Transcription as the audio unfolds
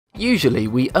Usually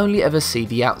we only ever see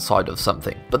the outside of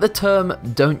something, but the term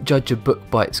 "don't judge a book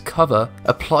by its cover"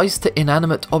 applies to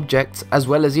inanimate objects as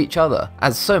well as each other,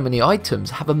 as so many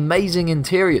items have amazing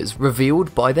interiors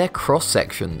revealed by their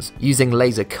cross-sections. Using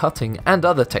laser cutting and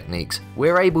other techniques,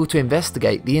 we're able to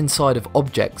investigate the inside of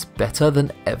objects better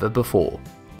than ever before.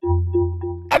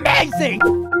 Amazing!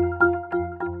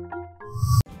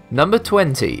 Number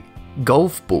 20.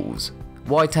 Golf balls.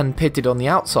 White and pitted on the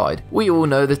outside, we all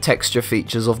know the texture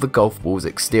features of the golf ball's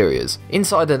exteriors.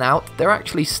 Inside and out, they're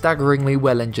actually staggeringly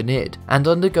well engineered and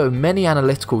undergo many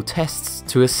analytical tests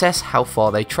to assess how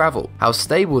far they travel, how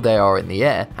stable they are in the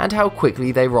air, and how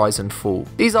quickly they rise and fall.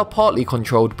 These are partly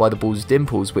controlled by the ball's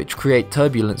dimples, which create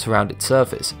turbulence around its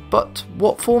surface. But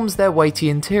what forms their weighty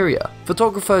interior?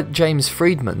 Photographer James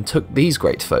Friedman took these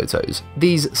great photos.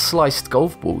 These sliced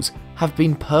golf balls have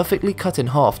been perfectly cut in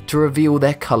half to reveal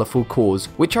their colourful cores,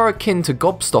 which are akin to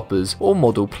gobstoppers or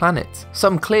model planets.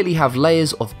 Some clearly have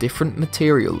layers of different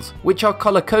materials, which are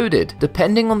colour-coded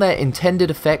depending on their intended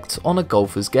effects on a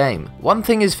golfer's game. One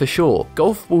thing is for sure,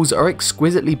 golf balls are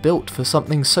exquisitely built for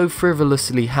something so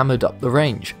frivolously hammered up the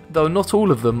range, though not all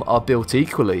of them are built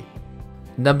equally.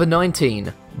 Number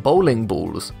 19. Bowling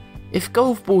balls. If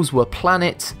golf balls were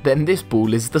planets, then this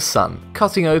ball is the sun.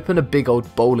 Cutting open a big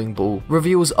old bowling ball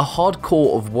reveals a hard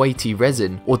core of weighty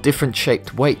resin or different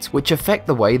shaped weights which affect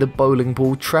the way the bowling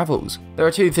ball travels. There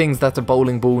are two things that a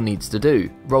bowling ball needs to do: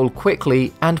 roll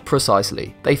quickly and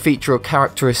precisely. They feature a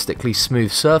characteristically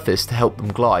smooth surface to help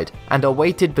them glide, and are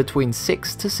weighted between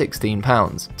 6 to 16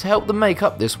 pounds. To help them make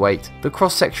up this weight, the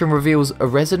cross-section reveals a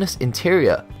resinous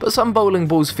interior, but some bowling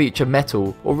balls feature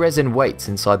metal or resin weights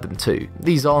inside them too.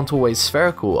 These aren't always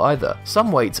spherical either.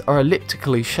 Some weights are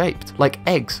elliptically shaped, like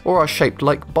eggs, or are shaped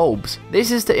like bulbs. This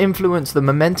is to influence the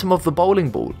momentum of the bowling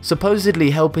ball,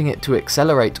 supposedly helping it to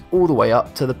accelerate all the way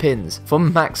up to the pins for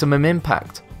maximum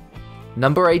impact.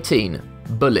 Number 18.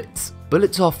 Bullets.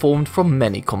 Bullets are formed from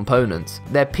many components.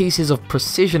 They're pieces of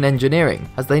precision engineering,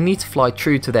 as they need to fly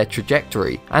true to their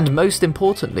trajectory, and most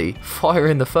importantly, fire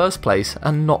in the first place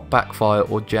and not backfire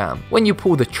or jam. When you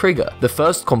pull the trigger, the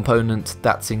first component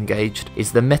that's engaged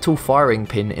is the metal firing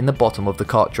pin in the bottom of the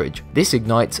cartridge. This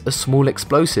ignites a small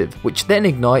explosive, which then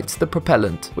ignites the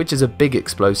propellant, which is a big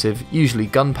explosive, usually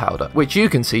gunpowder, which you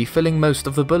can see filling most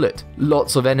of the bullet.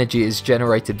 Lots of energy is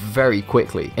generated very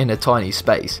quickly in a tiny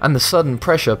space, and the sudden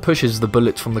pressure pushes the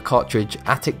bullet from the cartridge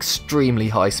at extremely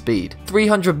high speed.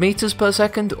 300 meters per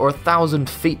second or 1,000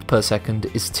 feet per second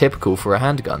is typical for a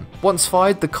handgun. Once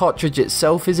fired, the cartridge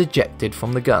itself is ejected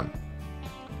from the gun.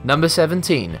 Number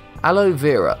 17. Aloe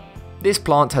Vera. This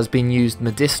plant has been used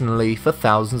medicinally for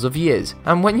thousands of years,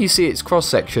 and when you see its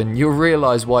cross-section, you'll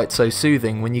realise why it's so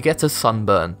soothing when you get a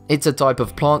sunburn. It's a type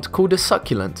of plant called a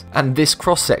succulent, and this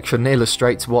cross-section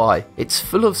illustrates why. It's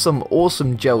full of some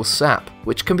awesome gel sap,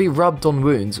 which can be rubbed on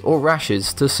wounds or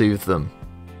rashes to soothe them.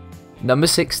 Number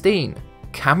 16.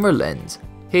 Camera lens.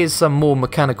 Here's some more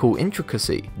mechanical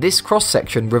intricacy. This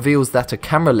cross-section reveals that a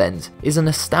camera lens is an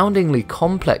astoundingly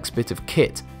complex bit of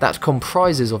kit that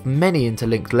comprises of many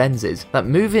interlinked lenses that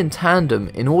move in tandem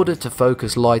in order to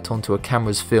focus light onto a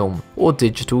camera's film or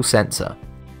digital sensor.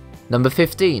 Number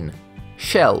 15.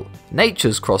 Shell.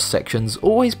 Nature's cross-sections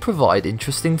always provide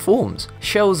interesting forms.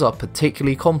 Shells are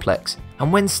particularly complex,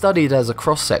 and when studied as a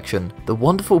cross-section, the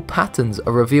wonderful patterns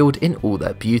are revealed in all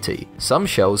their beauty. Some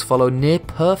shells follow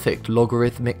near-perfect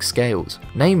logarithmic scales,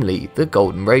 namely the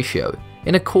golden ratio,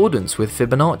 in accordance with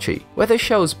Fibonacci. Whether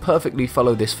shells perfectly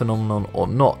follow this phenomenon or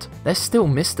not, they're still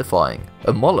mystifying.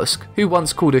 A mollusk, who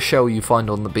once called a shell you find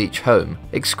on the beach home,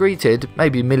 excreted,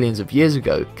 maybe millions of years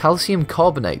ago, calcium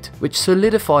carbonate, which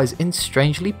solidifies in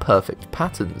strangely perfect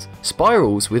patterns.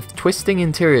 Spirals with twisting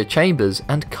interior chambers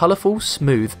and colourful,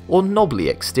 smooth, or knobbly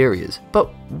exteriors.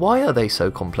 But why are they so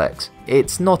complex?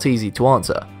 It's not easy to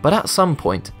answer, but at some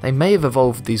point, they may have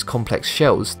evolved these complex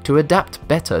shells to adapt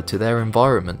better to their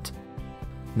environment.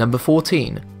 Number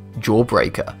 14.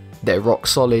 Jawbreaker. They're rock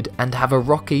solid and have a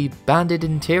rocky, banded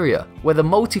interior, where the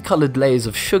multicoloured layers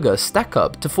of sugar stack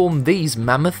up to form these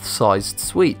mammoth-sized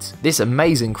sweets. This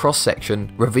amazing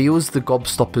cross-section reveals the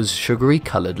gobstopper's sugary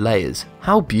coloured layers.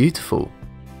 How beautiful!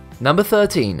 Number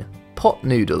 13. Pot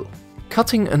noodle.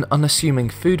 Cutting an unassuming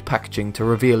food packaging to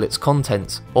reveal its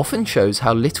contents often shows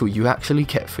how little you actually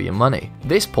get for your money.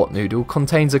 This pot noodle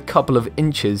contains a couple of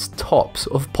inches tops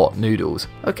of pot noodles.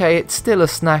 Okay, it's still a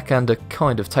snack and a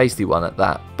kind of tasty one at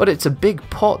that, but it's a big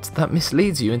pot that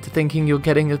misleads you into thinking you're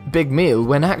getting a big meal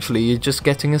when actually you're just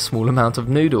getting a small amount of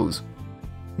noodles.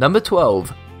 Number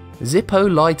 12. Zippo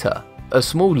lighter. a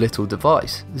small little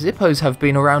device. Zippos have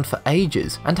been around for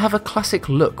ages and have a classic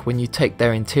look when you take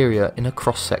their interior in a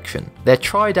cross section. They're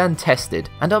tried and tested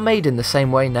and are made in the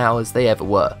same way now as they ever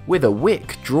were, with a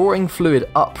wick drawing fluid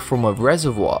up from a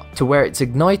reservoir to where it's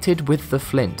ignited with the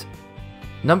flint.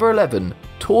 Number 11.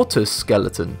 Tortoise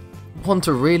skeleton. Want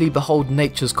to really behold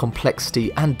nature's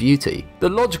complexity and beauty? The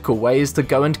logical way is to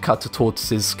go and cut a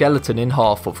tortoise's skeleton in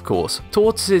half, of course.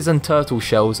 Tortoises and turtle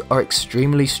shells are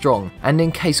extremely strong and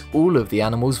encase all of the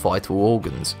animal's vital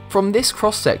organs. From this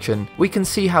cross section, we can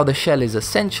see how the shell is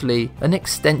essentially an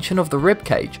extension of the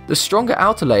ribcage. The stronger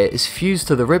outer layer is fused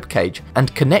to the ribcage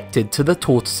and connected to the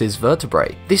tortoise's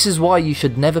vertebrae. This is why you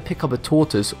should never pick up a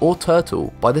tortoise or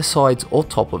turtle by the sides or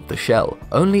top of the shell,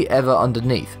 only ever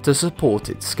underneath to support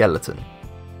its skeleton.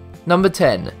 Number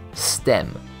 10.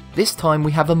 Stem. This time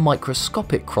we have a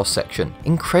microscopic cross-section,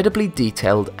 incredibly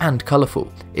detailed and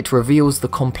colourful. It reveals the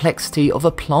complexity of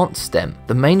a plant stem,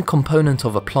 the main component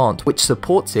of a plant which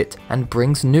supports it and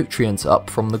brings nutrients up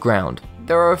from the ground.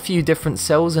 There are a few different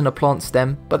cells in a plant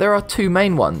stem, but there are two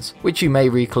main ones, which you may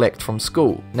recollect from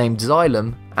school, named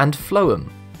xylem and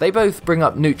phloem. They both bring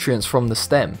up nutrients from the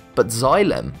stem, but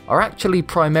xylem are actually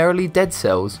primarily dead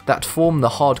cells that form the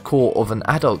hard core of an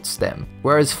adult stem,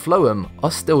 whereas phloem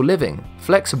are still living,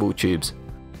 flexible tubes.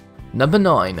 Number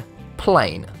 9.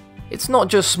 Plane. It's not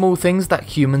just small things that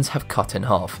humans have cut in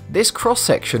half. This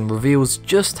cross-section reveals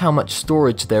just how much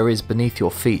storage there is beneath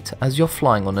your feet as you're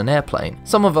flying on an airplane.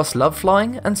 Some of us love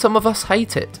flying and some of us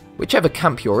hate it. Whichever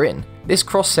camp you're in, this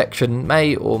cross-section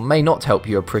may or may not help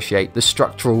you appreciate the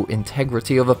structural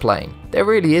integrity of a plane. There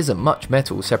really isn't much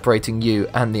metal separating you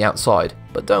and the outside,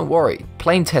 but don't worry,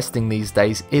 plane testing these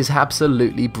days is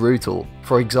absolutely brutal.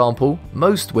 For example,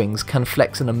 most wings can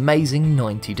flex an amazing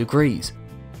 90 degrees.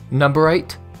 Number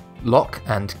 8. Lock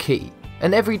and key.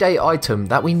 An everyday item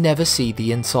that we never see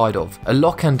the inside of. A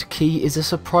lock and key is a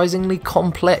surprisingly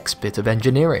complex bit of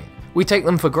engineering. We take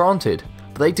them for granted,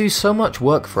 but they do so much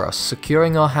work for us,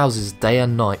 securing our houses day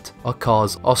and night, our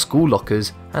cars, our school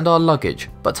lockers, and our luggage.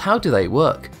 But how do they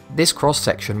work? This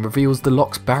cross-section reveals the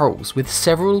lock's barrels with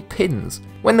several pins.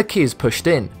 When the key is pushed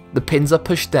in, the pins are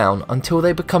pushed down until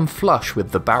they become flush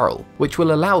with the barrel, which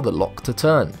will allow the lock to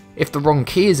turn. If the wrong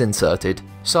key is inserted,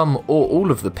 some or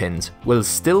all of the pins will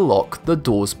still lock the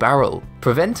door's barrel,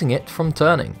 preventing it from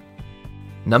turning.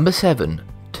 Number 7.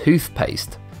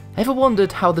 Toothpaste. Ever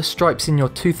wondered how the stripes in your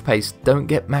toothpaste don't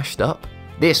get mashed up?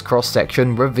 This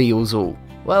cross-section reveals all.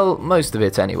 Well, most of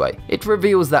it anyway. It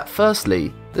reveals that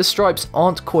firstly, the stripes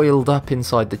aren't coiled up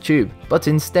inside the tube, but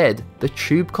instead, the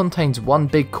tube contains one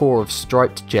big core of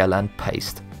striped gel and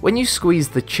paste. When you squeeze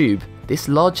the tube, this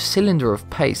large cylinder of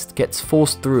paste gets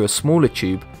forced through a smaller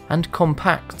tube and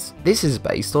compacts. This is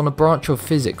based on a branch of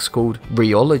physics called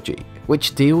rheology,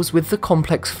 which deals with the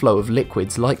complex flow of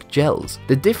liquids like gels.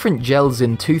 The different gels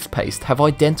in toothpaste have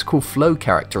identical flow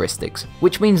characteristics,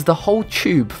 which means the whole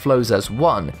tube flows as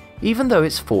one, even though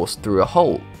it's forced through a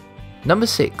hole. Number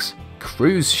 6.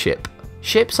 Cruise ship.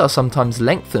 Ships are sometimes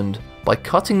lengthened by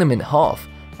cutting them in half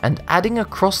and adding a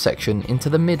cross-section into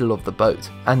the middle of the boat,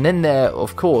 and then they're,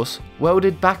 of course,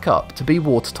 welded back up to be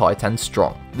watertight and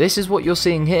strong. This is what you're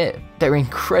seeing here. They're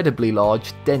incredibly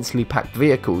large, densely packed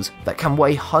vehicles that can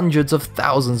weigh hundreds of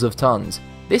thousands of tons.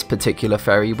 This particular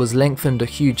ferry was lengthened a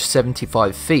huge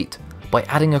 75 feet by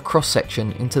adding a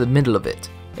cross-section into the middle of it.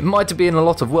 It might have been a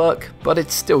lot of work, but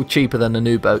it's still cheaper than a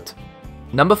new boat.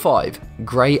 Number 5.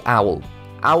 Grey owl.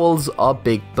 Owls are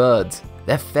big birds.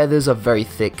 Their feathers are very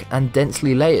thick and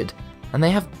densely layered, and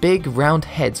they have big round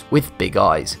heads with big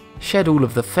eyes. Shed all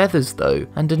of the feathers though,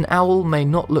 and an owl may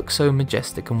not look so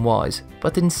majestic and wise,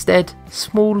 but instead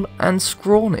small and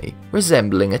scrawny,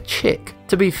 resembling a chick.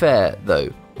 To be fair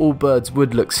though, all birds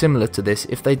would look similar to this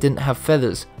if they didn't have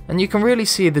feathers, and you can really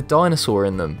see the dinosaur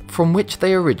in them, from which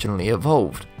they originally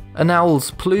evolved. An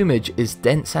owl's plumage is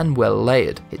dense and well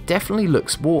layered. It definitely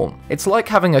looks warm. It's like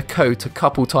having a coat a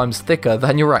couple times thicker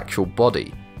than your actual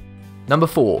body. Number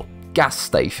 4. Gas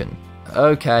station.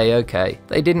 Okay,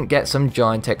 they didn't get some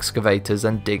giant excavators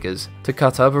and diggers to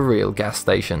cut up a real gas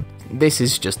station. This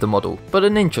is just a model, but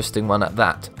an interesting one at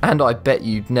that, and I bet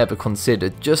you'd never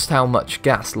considered just how much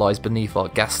gas lies beneath our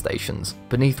gas stations.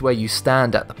 Beneath where you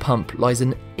stand at the pump lies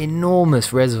an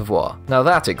enormous reservoir. Now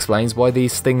that explains why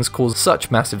these things cause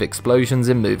such massive explosions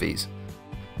in movies.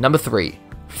 Number 3.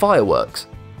 Fireworks.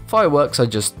 Fireworks are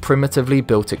just primitively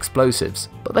built explosives,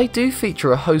 but they do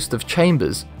feature a host of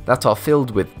chambers that are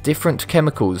filled with different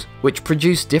chemicals which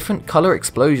produce different colour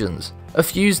explosions. A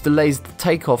fuse delays the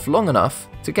takeoff long enough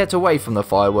to get away from the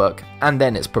firework, and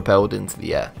then it's propelled into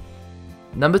the air.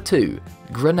 Number 2.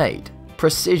 Grenade.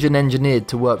 precision engineered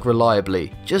to work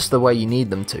reliably, just the way you need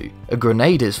them to. A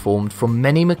grenade is formed from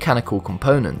many mechanical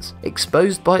components,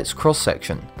 exposed by its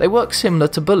cross-section. They work similar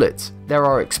to bullets. There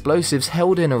are explosives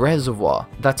held in a reservoir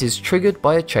that is triggered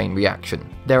by a chain reaction.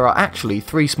 There are actually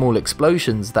 3 small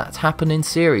explosions that happen in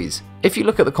series. If you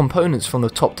look at the components from the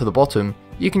top to the bottom,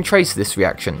 you can trace this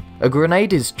reaction. A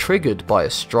grenade is triggered by a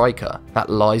striker that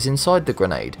lies inside the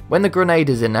grenade. When the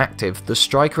grenade is inactive, the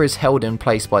striker is held in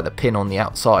place by the pin on the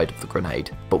outside of the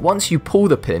grenade. But once you pull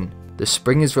the pin, the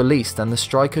spring is released and the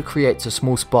striker creates a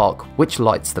small spark which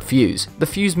lights the fuse. The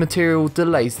fuse material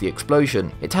delays the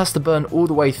explosion. It has to burn all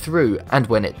the way through, and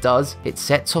when it does, it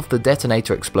sets off the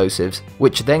detonator explosives,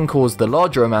 which then cause the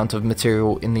larger amount of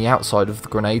material in the outside of the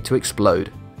grenade to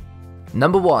explode.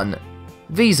 Number 1.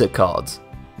 Visa cards.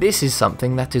 This is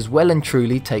something that is well and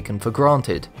truly taken for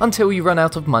granted, until you run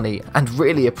out of money and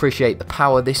really appreciate the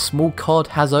power this small card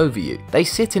has over you. They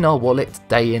sit in our wallet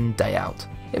day in, day out.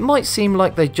 It might seem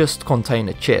like they just contain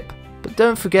a chip, but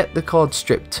don't forget the card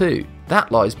strip too.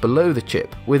 That lies below the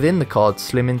chip, within the card's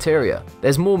slim interior.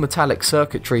 There's more metallic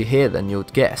circuitry here than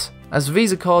you'd guess, as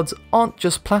Visa cards aren't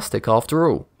just plastic after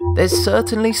all. There's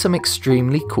certainly some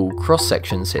extremely cool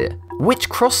cross-sections here. Which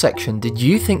cross-section did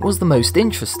you think was the most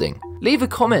interesting? Leave a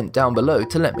comment down below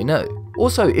to let me know.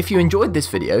 Also, if you enjoyed this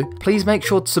video, please make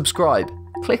sure to subscribe,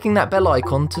 clicking that bell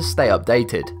icon to stay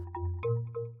updated.